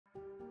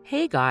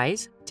Hey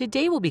guys,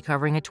 today we'll be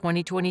covering a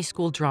 2020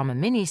 school drama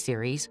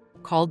mini-series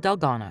called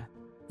Dalgona.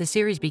 The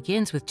series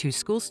begins with two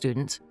school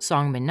students,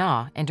 Song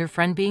Min-na and her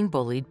friend being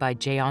bullied by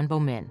Jaeon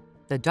Bo-min,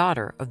 the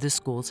daughter of the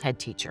school's head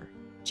teacher.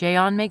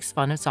 Jaeon makes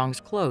fun of Song's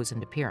clothes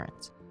and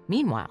appearance.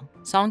 Meanwhile,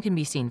 Song can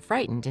be seen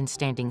frightened and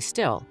standing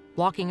still,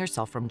 blocking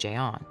herself from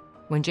Jaeon.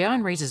 When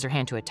Jaeon raises her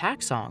hand to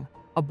attack Song,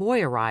 a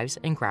boy arrives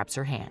and grabs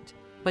her hand.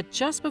 But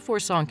just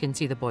before Song can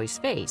see the boy's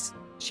face,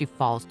 she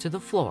falls to the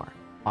floor,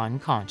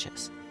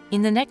 unconscious.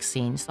 In the next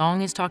scene,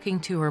 Song is talking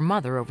to her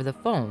mother over the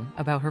phone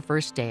about her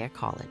first day at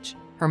college.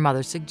 Her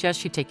mother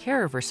suggests she take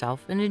care of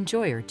herself and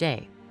enjoy her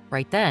day.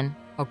 Right then,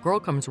 a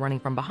girl comes running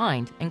from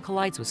behind and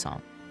collides with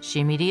Song. She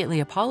immediately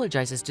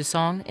apologizes to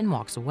Song and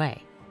walks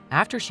away.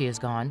 After she is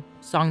gone,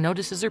 Song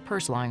notices her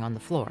purse lying on the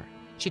floor.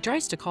 She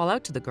tries to call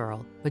out to the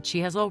girl, but she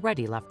has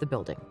already left the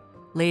building.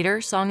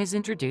 Later, Song is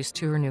introduced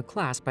to her new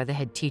class by the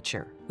head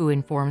teacher, who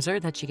informs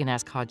her that she can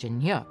ask Ha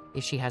Jin-hyuk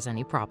if she has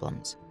any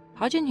problems.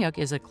 Ha Jin-hyuk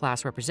is a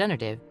class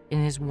representative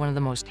and is one of the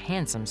most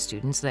handsome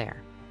students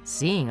there.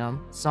 Seeing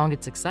him, Song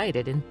gets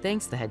excited and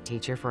thanks the head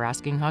teacher for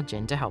asking Ha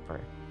Jin to help her.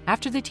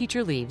 After the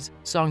teacher leaves,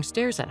 Song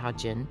stares at Ha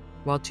Jin,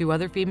 while two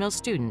other female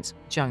students,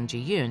 Jung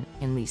Ji-yoon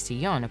and Lee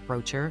Si-yeon,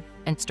 approach her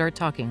and start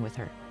talking with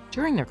her.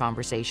 During their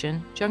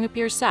conversation, Jung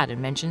appears sad and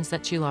mentions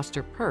that she lost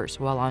her purse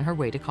while on her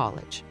way to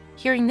college.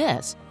 Hearing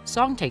this,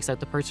 Song takes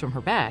out the purse from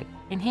her bag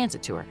and hands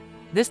it to her.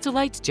 This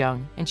delights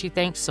Jung, and she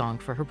thanks Song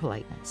for her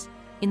politeness.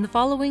 In the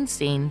following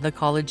scene, the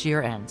college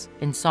year ends,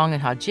 and Song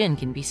and Ha Jin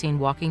can be seen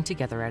walking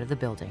together out of the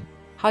building.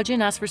 Ha Jin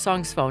asks for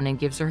Song's phone and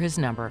gives her his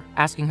number,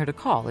 asking her to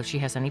call if she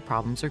has any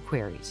problems or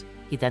queries.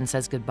 He then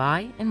says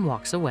goodbye and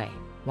walks away.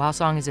 While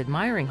Song is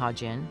admiring Ha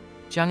Jin,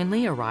 Jung and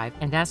Lee arrive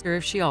and ask her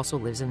if she also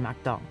lives in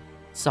Makdong.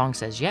 Song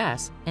says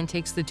yes and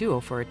takes the duo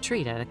for a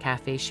treat at a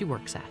cafe she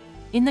works at.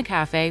 In the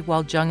cafe,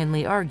 while Jung and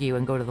Lee argue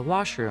and go to the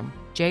washroom,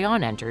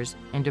 Jaeon enters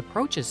and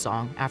approaches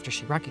Song after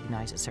she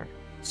recognizes her.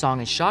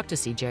 Song is shocked to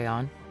see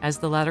Jaeon, as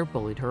the latter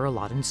bullied her a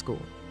lot in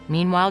school.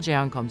 Meanwhile,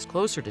 Jaeon comes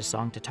closer to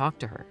Song to talk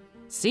to her.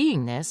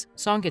 Seeing this,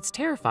 Song gets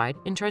terrified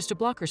and tries to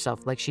block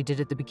herself like she did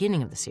at the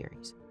beginning of the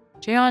series.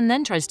 Jaeon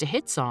then tries to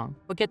hit Song,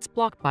 but gets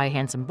blocked by a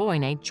handsome boy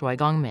named Choi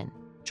Gong-min.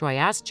 Choi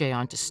asks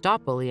Jaeon to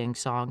stop bullying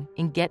Song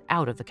and get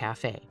out of the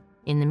cafe.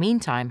 In the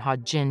meantime, Ha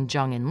Jin,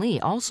 Jung, and Lee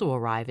also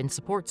arrive and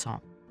support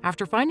Song.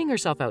 After finding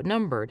herself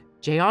outnumbered,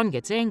 Jaeon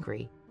gets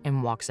angry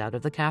and walks out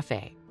of the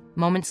cafe.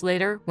 Moments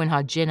later, when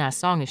Ha Jin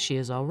asks Song if she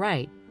is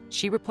alright,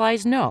 she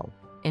replies no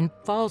and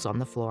falls on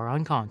the floor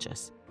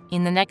unconscious.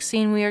 In the next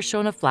scene, we are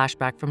shown a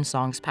flashback from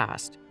Song's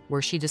past,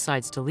 where she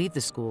decides to leave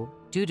the school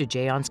due to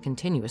Jaeon's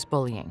continuous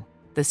bullying.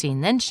 The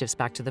scene then shifts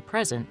back to the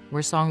present,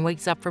 where Song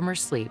wakes up from her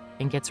sleep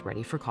and gets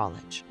ready for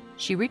college.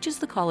 She reaches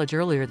the college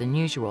earlier than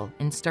usual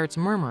and starts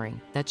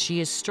murmuring that she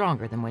is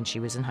stronger than when she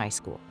was in high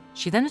school.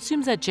 She then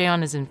assumes that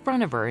Jaeon is in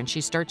front of her and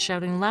she starts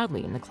shouting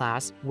loudly in the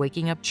class,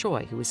 waking up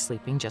Choi, who is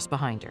sleeping just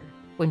behind her.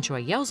 When Choi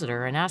yells at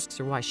her and asks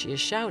her why she is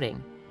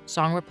shouting,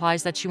 Song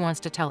replies that she wants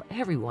to tell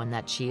everyone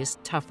that she is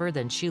tougher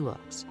than she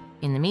looks.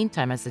 In the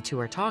meantime, as the two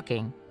are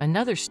talking,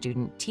 another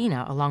student,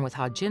 Tina, along with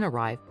Ha Jin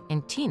arrive,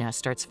 and Tina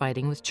starts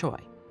fighting with Choi.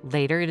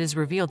 Later, it is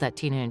revealed that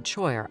Tina and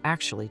Choi are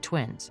actually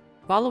twins.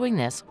 Following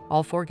this,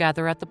 all four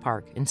gather at the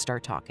park and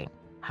start talking.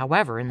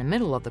 However, in the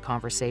middle of the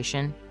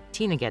conversation,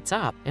 Tina gets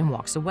up and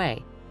walks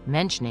away,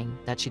 mentioning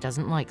that she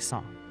doesn't like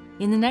Song.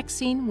 In the next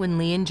scene, when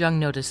Lee and Jung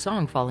notice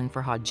Song falling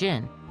for Ha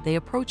Jin, they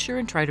approach her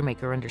and try to make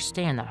her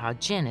understand that Ha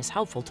Jin is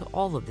helpful to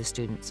all of the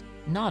students,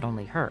 not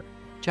only her.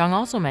 Jung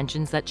also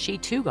mentions that she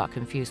too got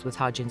confused with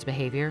Ha Jin's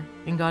behavior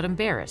and got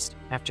embarrassed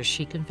after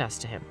she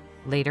confessed to him.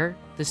 Later,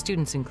 the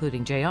students,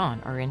 including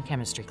Jaeon, are in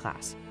chemistry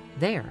class.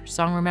 There,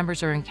 Song remembers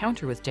her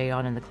encounter with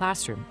Jaeon in the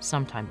classroom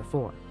sometime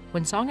before.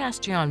 When Song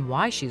asks Jaeon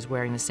why she's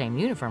wearing the same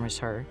uniform as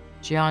her,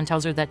 Jaeon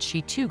tells her that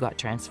she too got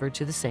transferred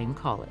to the same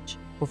college.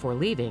 Before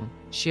leaving,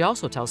 she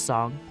also tells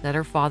Song that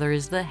her father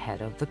is the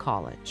head of the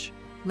college.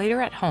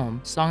 Later at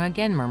home, Song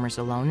again murmurs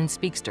alone and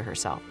speaks to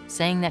herself,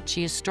 saying that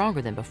she is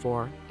stronger than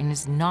before and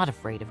is not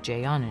afraid of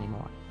Jaeon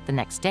anymore. The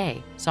next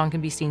day, Song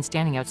can be seen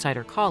standing outside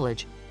her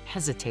college,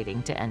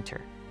 hesitating to enter.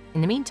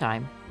 In the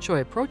meantime,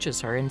 Choi approaches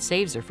her and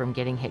saves her from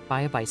getting hit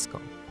by a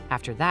bicycle.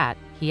 After that,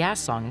 he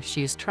asks Song if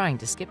she is trying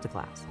to skip the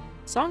class.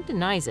 Song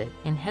denies it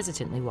and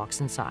hesitantly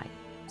walks inside.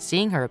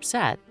 Seeing her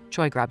upset,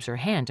 Choi grabs her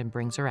hand and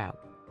brings her out.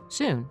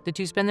 Soon, the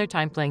two spend their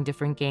time playing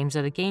different games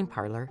at a game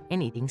parlor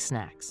and eating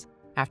snacks.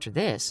 After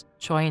this,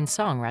 Choi and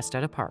Song rest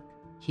at a park.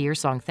 Here,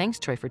 Song thanks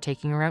Choi for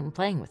taking her out and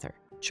playing with her.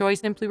 Choi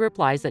simply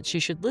replies that she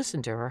should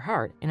listen to her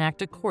heart and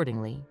act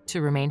accordingly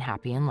to remain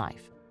happy in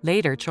life.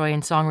 Later, Choi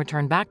and Song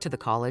return back to the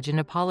college and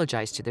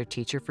apologize to their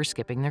teacher for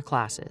skipping their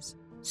classes.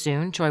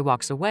 Soon, Choi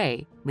walks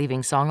away,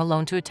 leaving Song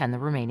alone to attend the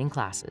remaining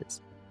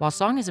classes. While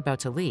Song is about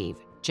to leave,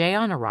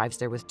 Jaeon arrives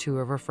there with two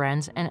of her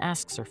friends and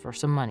asks her for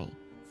some money.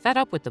 Fed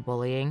up with the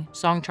bullying,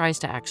 Song tries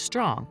to act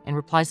strong and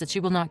replies that she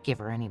will not give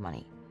her any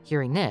money.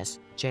 Hearing this,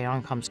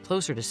 Jaeon comes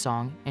closer to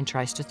Song and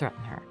tries to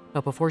threaten her.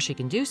 But before she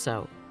can do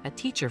so, a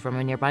teacher from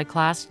a nearby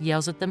class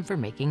yells at them for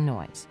making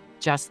noise.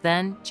 Just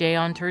then,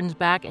 Jaeon turns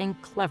back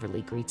and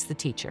cleverly greets the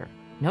teacher.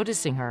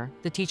 Noticing her,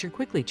 the teacher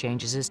quickly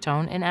changes his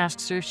tone and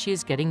asks her if she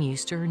is getting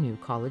used to her new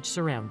college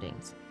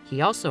surroundings.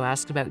 He also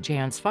asks about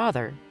Jaeon's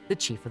father, the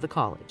chief of the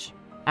college.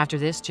 After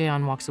this,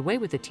 Jaeon walks away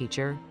with the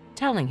teacher,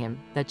 telling him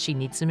that she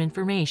needs some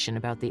information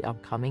about the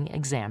upcoming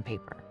exam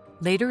paper.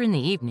 Later in the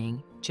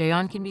evening,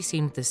 Jaeon can be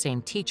seen with the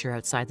same teacher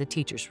outside the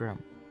teacher's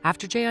room.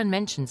 After Jaeon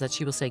mentions that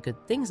she will say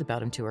good things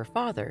about him to her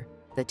father,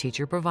 the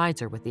teacher provides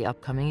her with the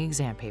upcoming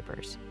exam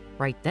papers.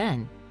 Right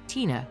then,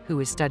 Tina, who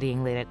is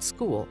studying late at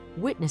school,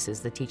 witnesses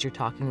the teacher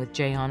talking with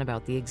Jaeon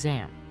about the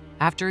exam.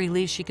 After he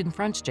leaves, she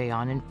confronts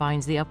Jaeon and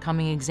finds the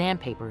upcoming exam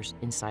papers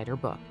inside her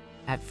book.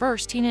 At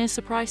first, Tina is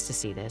surprised to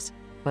see this,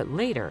 but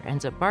later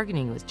ends up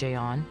bargaining with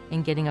Jaeon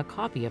and getting a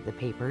copy of the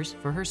papers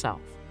for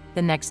herself.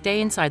 The next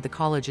day inside the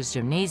college's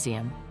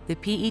gymnasium, the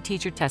PE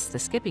teacher tests the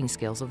skipping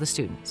skills of the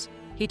students.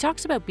 He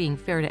talks about being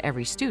fair to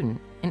every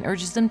student and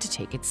urges them to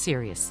take it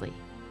seriously.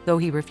 Though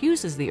he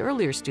refuses the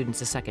earlier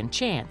students a second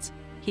chance,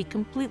 he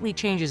completely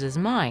changes his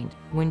mind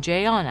when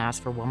Jaeon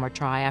asks for one more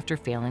try after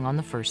failing on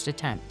the first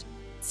attempt.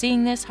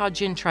 Seeing this,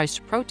 Ha-jin tries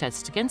to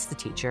protest against the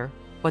teacher,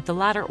 but the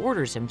latter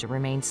orders him to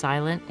remain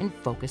silent and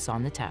focus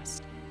on the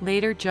test.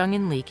 Later, Jung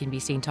and Lee can be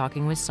seen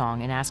talking with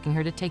Song and asking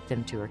her to take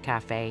them to her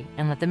cafe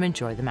and let them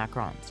enjoy the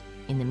macarons.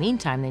 In the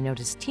meantime, they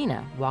notice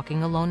Tina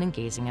walking alone and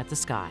gazing at the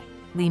sky.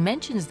 Lee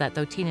mentions that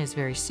though Tina is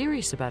very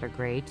serious about her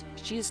grades,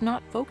 she is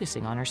not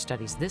focusing on her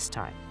studies this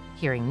time.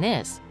 Hearing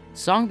this,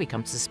 Song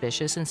becomes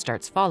suspicious and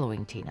starts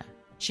following Tina.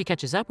 She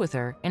catches up with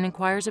her and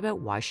inquires about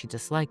why she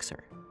dislikes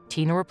her.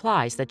 Tina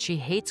replies that she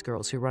hates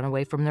girls who run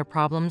away from their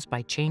problems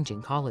by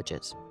changing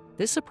colleges.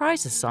 This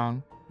surprises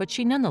Song, but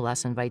she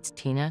nonetheless invites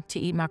Tina to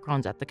eat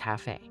macarons at the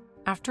cafe.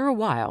 After a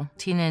while,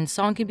 Tina and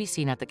Song can be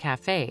seen at the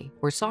cafe,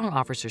 where Song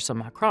offers her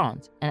some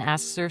macarons and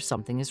asks her if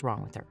something is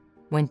wrong with her.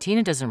 When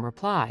Tina doesn't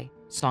reply,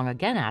 Song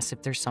again asks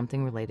if there's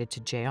something related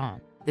to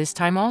Jaeon. This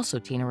time also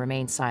Tina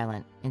remains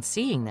silent, and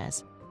seeing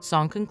this,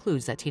 Song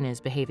concludes that Tina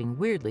is behaving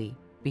weirdly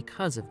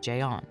because of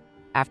Jaeon.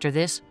 After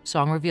this,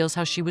 Song reveals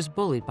how she was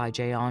bullied by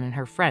Jaeon and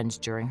her friends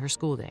during her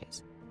school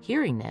days.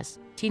 Hearing this,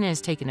 Tina is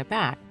taken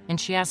aback, and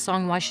she asks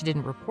Song why she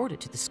didn't report it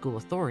to the school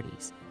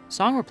authorities.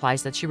 Song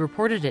replies that she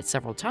reported it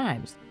several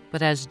times,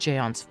 but as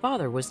Jaeon's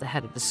father was the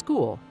head of the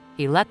school,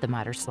 he let the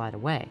matter slide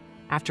away.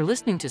 After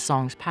listening to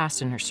Song's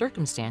past and her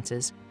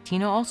circumstances,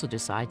 Tina also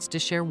decides to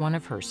share one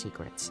of her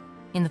secrets.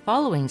 In the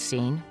following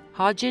scene,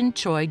 Ha-jin,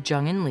 Choi,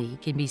 Jung, and Lee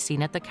can be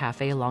seen at the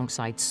cafe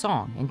alongside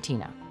Song and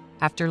Tina.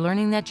 After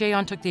learning that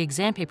Jaeon took the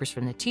exam papers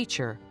from the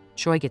teacher,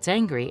 Choi gets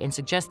angry and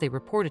suggests they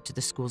report it to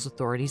the school's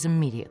authorities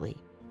immediately.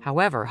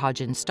 However,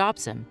 Ha-jin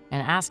stops him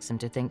and asks him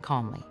to think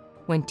calmly.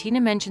 When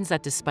Tina mentions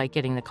that despite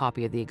getting the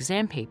copy of the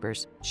exam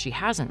papers, she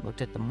hasn't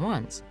looked at them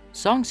once,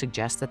 Song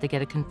suggests that they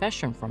get a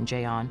confession from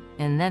Jaeon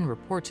and then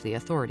report to the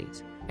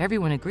authorities.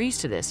 Everyone agrees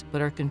to this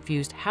but are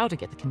confused how to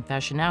get the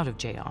confession out of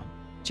Jaeon.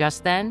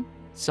 Just then,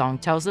 Song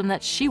tells them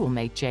that she will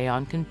make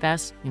Jaeon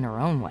confess in her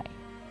own way.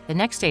 The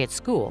next day at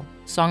school,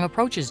 Song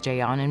approaches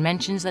Jaeon and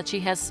mentions that she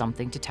has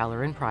something to tell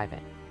her in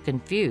private.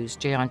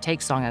 Confused, Jaeon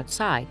takes Song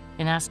outside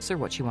and asks her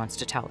what she wants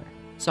to tell her.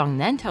 Song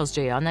then tells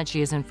Jaeon that she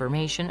has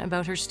information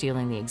about her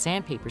stealing the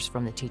exam papers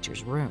from the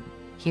teacher's room.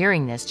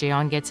 Hearing this,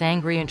 Jaeon gets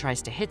angry and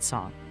tries to hit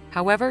Song.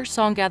 However,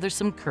 Song gathers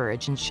some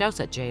courage and shouts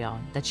at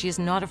Jaeon that she is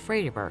not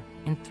afraid of her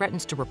and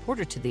threatens to report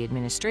her to the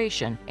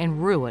administration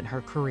and ruin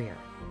her career.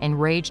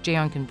 Enraged,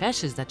 Jaeon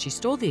confesses that she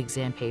stole the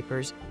exam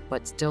papers,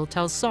 but still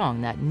tells Song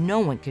that no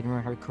one can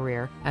ruin her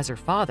career as her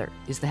father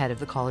is the head of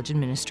the college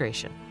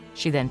administration.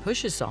 She then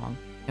pushes Song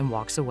and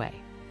walks away.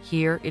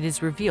 Here, it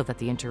is revealed that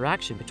the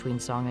interaction between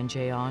Song and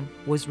Jaeon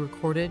was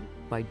recorded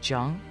by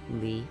Jung,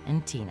 Lee,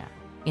 and Tina.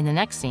 In the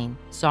next scene,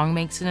 Song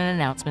makes an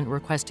announcement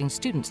requesting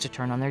students to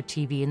turn on their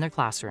TV in their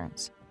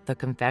classrooms. The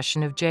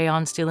confession of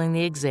Jaeon stealing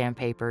the exam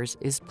papers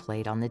is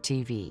played on the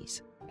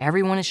TVs.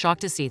 Everyone is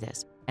shocked to see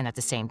this, and at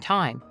the same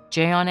time,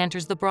 Jaeon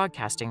enters the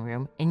broadcasting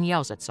room and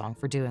yells at Song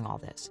for doing all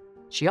this.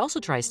 She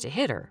also tries to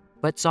hit her,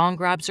 but Song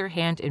grabs her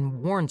hand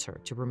and warns her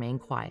to remain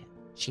quiet.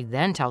 She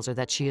then tells her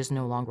that she is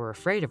no longer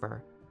afraid of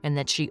her, and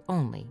that she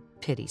only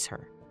pities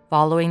her.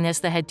 Following this,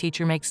 the head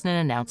teacher makes an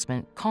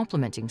announcement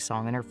complimenting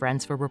Song and her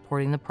friends for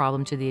reporting the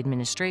problem to the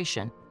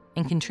administration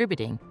and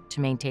contributing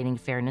to maintaining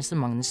fairness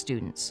among the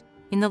students.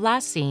 In the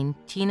last scene,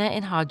 Tina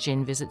and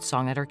Ha-jin visit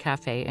Song at her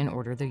cafe and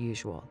order their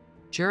usual.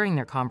 During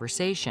their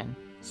conversation,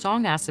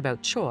 Song asks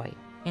about Choi,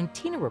 and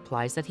Tina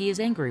replies that he is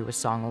angry with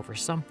Song over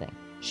something.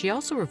 She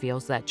also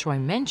reveals that Choi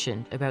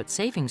mentioned about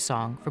saving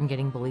Song from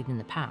getting bullied in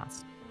the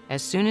past.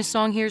 As soon as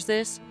Song hears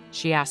this,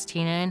 she asks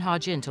Tina and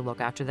Ha-jin to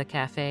look after the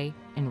cafe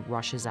and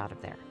rushes out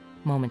of there.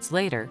 Moments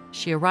later,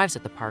 she arrives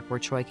at the park where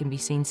Choi can be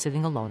seen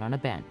sitting alone on a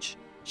bench.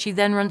 She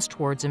then runs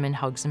towards him and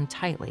hugs him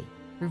tightly,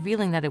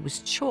 revealing that it was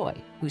Choi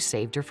who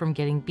saved her from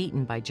getting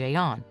beaten by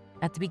Jaeon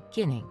at the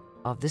beginning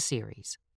of the series.